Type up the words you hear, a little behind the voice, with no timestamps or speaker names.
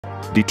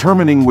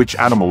Determining which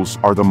animals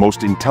are the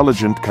most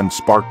intelligent can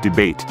spark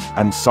debate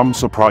and some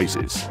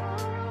surprises.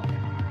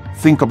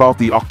 Think about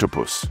the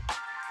octopus.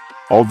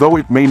 Although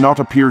it may not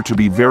appear to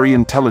be very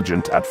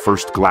intelligent at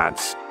first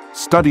glance,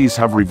 studies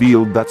have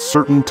revealed that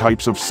certain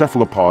types of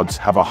cephalopods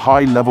have a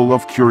high level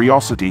of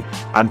curiosity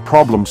and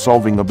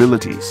problem-solving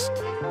abilities.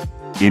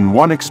 In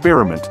one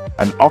experiment,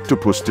 an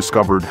octopus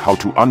discovered how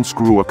to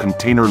unscrew a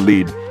container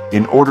lid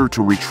in order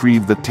to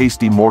retrieve the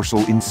tasty morsel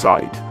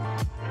inside.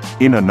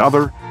 In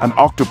another, an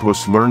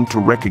octopus learned to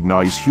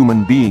recognize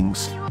human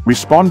beings,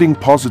 responding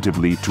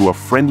positively to a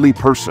friendly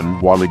person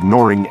while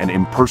ignoring an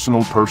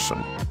impersonal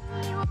person.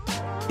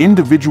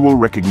 Individual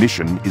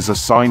recognition is a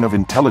sign of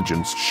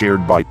intelligence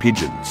shared by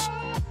pigeons.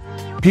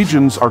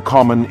 Pigeons are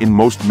common in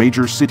most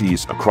major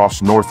cities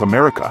across North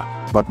America,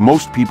 but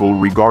most people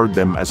regard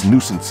them as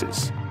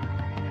nuisances.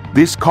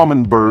 This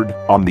common bird,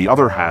 on the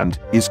other hand,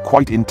 is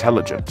quite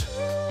intelligent.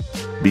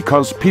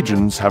 Because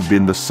pigeons have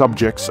been the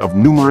subjects of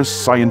numerous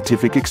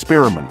scientific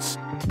experiments,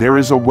 there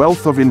is a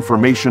wealth of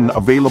information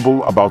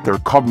available about their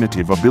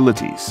cognitive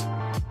abilities.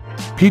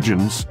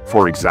 Pigeons,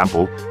 for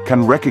example,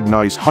 can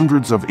recognize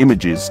hundreds of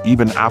images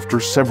even after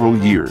several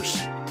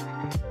years.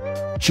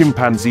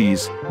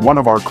 Chimpanzees, one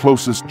of our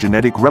closest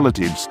genetic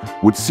relatives,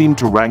 would seem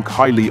to rank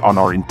highly on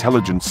our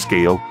intelligence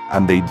scale,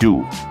 and they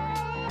do.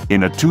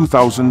 In a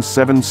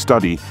 2007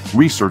 study,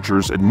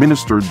 researchers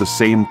administered the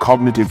same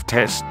cognitive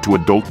test to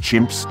adult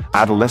chimps,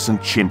 adolescent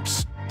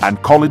chimps,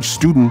 and college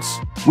students,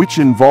 which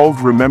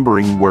involved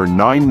remembering where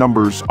 9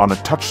 numbers on a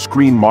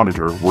touchscreen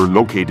monitor were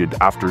located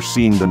after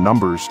seeing the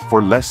numbers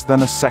for less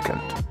than a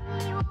second.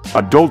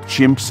 Adult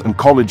chimps and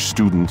college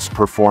students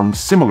performed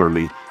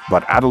similarly,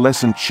 but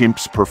adolescent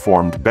chimps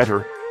performed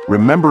better,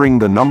 remembering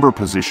the number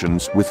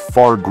positions with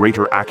far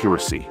greater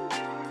accuracy.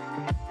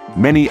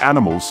 Many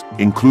animals,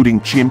 including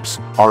chimps,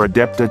 are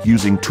adept at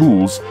using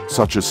tools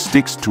such as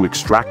sticks to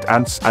extract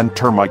ants and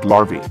termite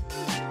larvae.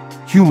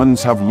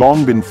 Humans have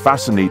long been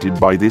fascinated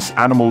by this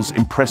animal's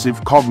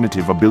impressive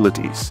cognitive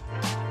abilities.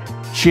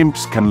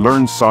 Chimps can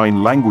learn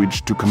sign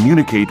language to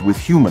communicate with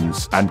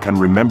humans and can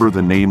remember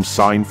the name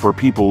sign for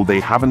people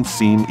they haven't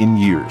seen in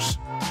years.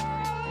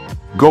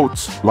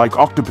 Goats, like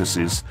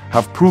octopuses,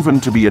 have proven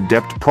to be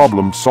adept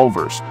problem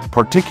solvers,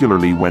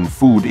 particularly when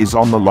food is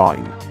on the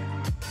line.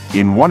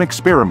 In one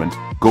experiment,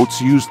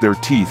 goats used their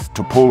teeth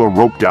to pull a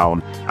rope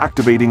down,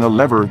 activating a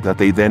lever that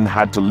they then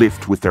had to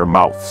lift with their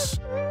mouths.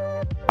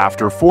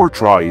 After 4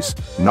 tries,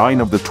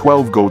 9 of the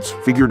 12 goats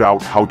figured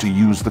out how to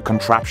use the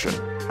contraption,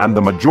 and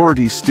the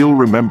majority still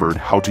remembered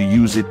how to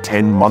use it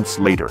 10 months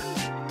later.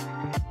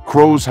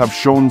 Crows have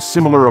shown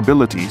similar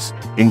abilities,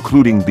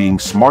 including being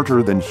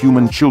smarter than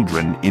human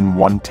children in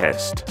one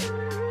test.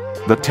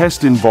 The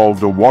test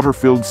involved a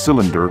water-filled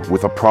cylinder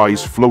with a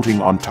prize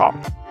floating on top.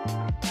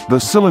 The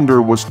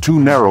cylinder was too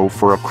narrow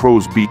for a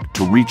crow's beak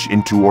to reach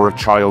into or a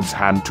child's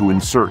hand to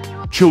insert.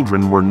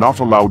 Children were not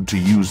allowed to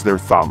use their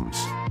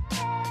thumbs.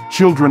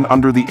 Children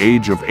under the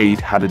age of 8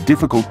 had a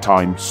difficult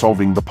time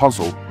solving the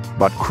puzzle,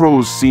 but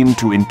crows seemed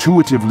to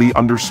intuitively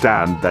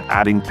understand that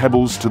adding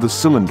pebbles to the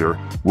cylinder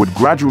would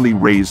gradually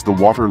raise the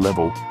water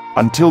level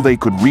until they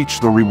could reach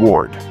the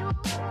reward.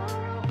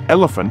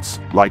 Elephants,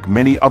 like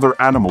many other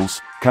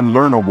animals, can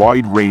learn a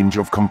wide range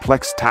of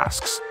complex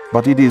tasks,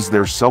 but it is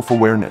their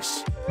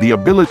self-awareness, the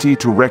ability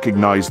to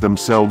recognize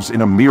themselves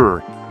in a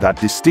mirror, that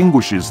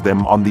distinguishes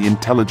them on the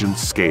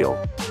intelligence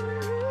scale.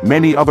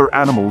 Many other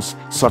animals,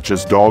 such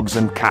as dogs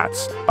and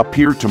cats,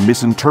 appear to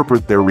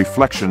misinterpret their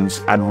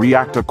reflections and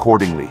react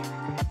accordingly.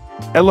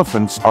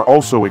 Elephants are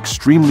also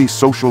extremely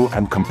social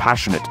and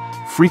compassionate,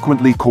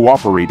 frequently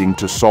cooperating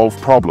to solve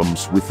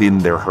problems within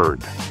their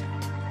herd.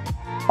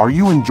 Are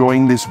you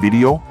enjoying this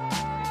video?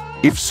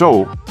 If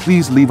so,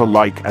 please leave a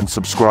like and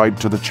subscribe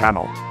to the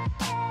channel.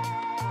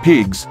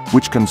 Pigs,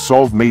 which can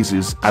solve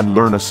mazes and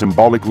learn a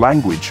symbolic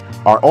language,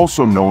 are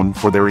also known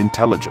for their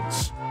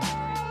intelligence.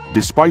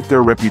 Despite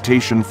their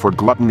reputation for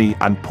gluttony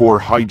and poor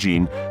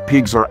hygiene,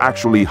 pigs are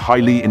actually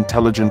highly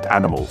intelligent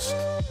animals.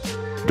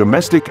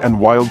 Domestic and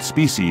wild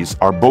species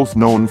are both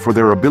known for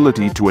their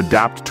ability to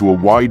adapt to a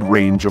wide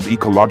range of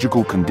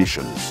ecological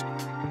conditions.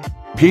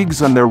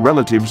 Pigs and their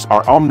relatives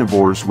are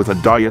omnivores with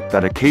a diet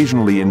that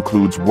occasionally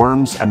includes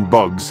worms and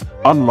bugs,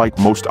 unlike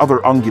most other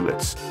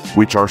ungulates,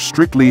 which are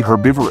strictly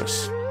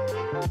herbivorous.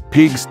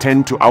 Pigs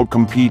tend to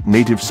outcompete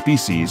native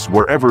species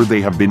wherever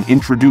they have been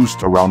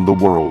introduced around the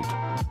world.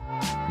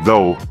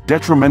 Though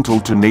detrimental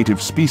to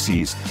native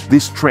species,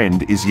 this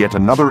trend is yet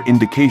another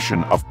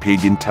indication of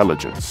pig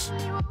intelligence.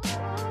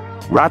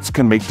 Rats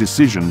can make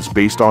decisions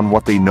based on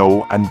what they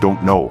know and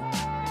don't know.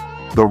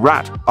 The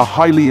rat, a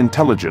highly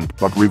intelligent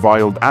but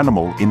reviled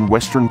animal in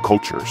Western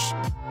cultures.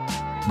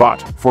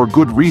 But, for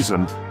good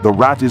reason, the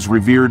rat is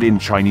revered in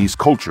Chinese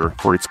culture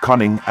for its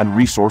cunning and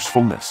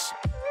resourcefulness.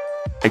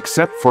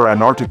 Except for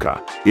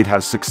Antarctica, it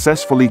has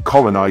successfully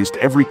colonized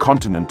every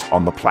continent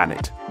on the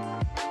planet.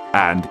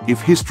 And,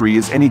 if history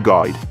is any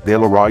guide,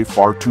 they'll arrive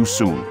far too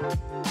soon.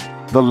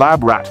 The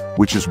lab rat,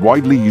 which is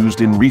widely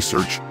used in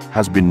research,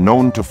 has been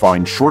known to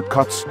find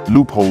shortcuts,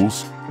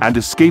 loopholes, and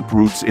escape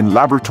routes in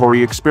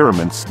laboratory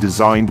experiments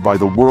designed by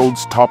the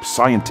world's top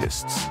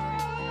scientists.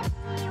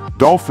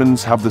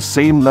 Dolphins have the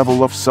same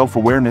level of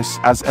self-awareness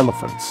as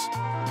elephants.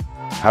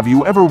 Have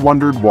you ever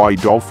wondered why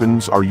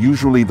dolphins are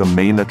usually the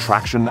main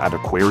attraction at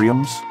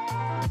aquariums?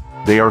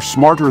 They are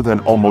smarter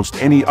than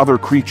almost any other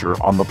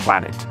creature on the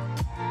planet.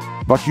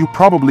 But you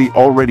probably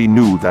already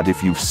knew that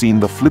if you've seen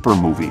the Flipper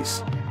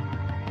movies.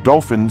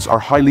 Dolphins are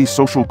highly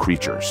social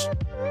creatures.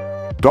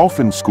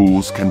 Dolphin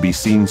schools can be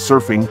seen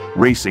surfing,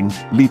 racing,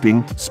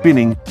 leaping,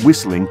 spinning,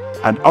 whistling,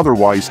 and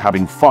otherwise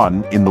having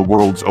fun in the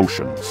world's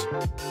oceans.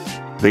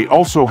 They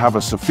also have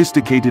a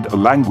sophisticated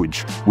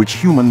language which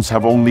humans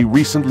have only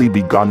recently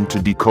begun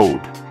to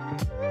decode.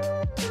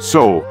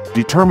 So,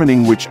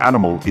 determining which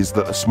animal is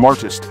the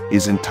smartest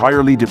is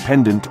entirely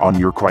dependent on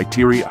your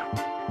criteria.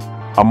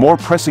 A more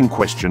pressing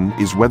question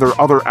is whether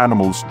other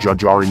animals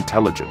judge our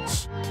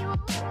intelligence.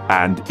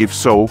 And if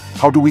so,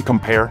 how do we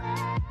compare?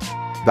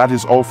 That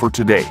is all for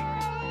today.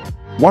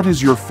 What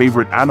is your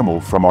favorite animal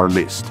from our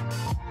list?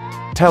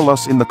 Tell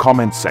us in the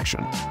comments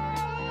section.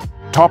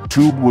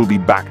 TopTube will be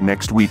back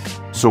next week,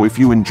 so if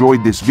you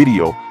enjoyed this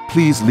video,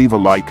 please leave a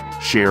like,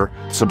 share,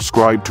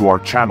 subscribe to our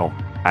channel,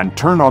 and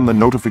turn on the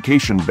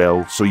notification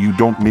bell so you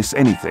don't miss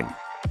anything.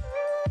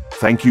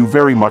 Thank you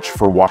very much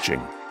for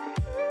watching.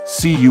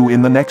 See you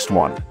in the next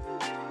one.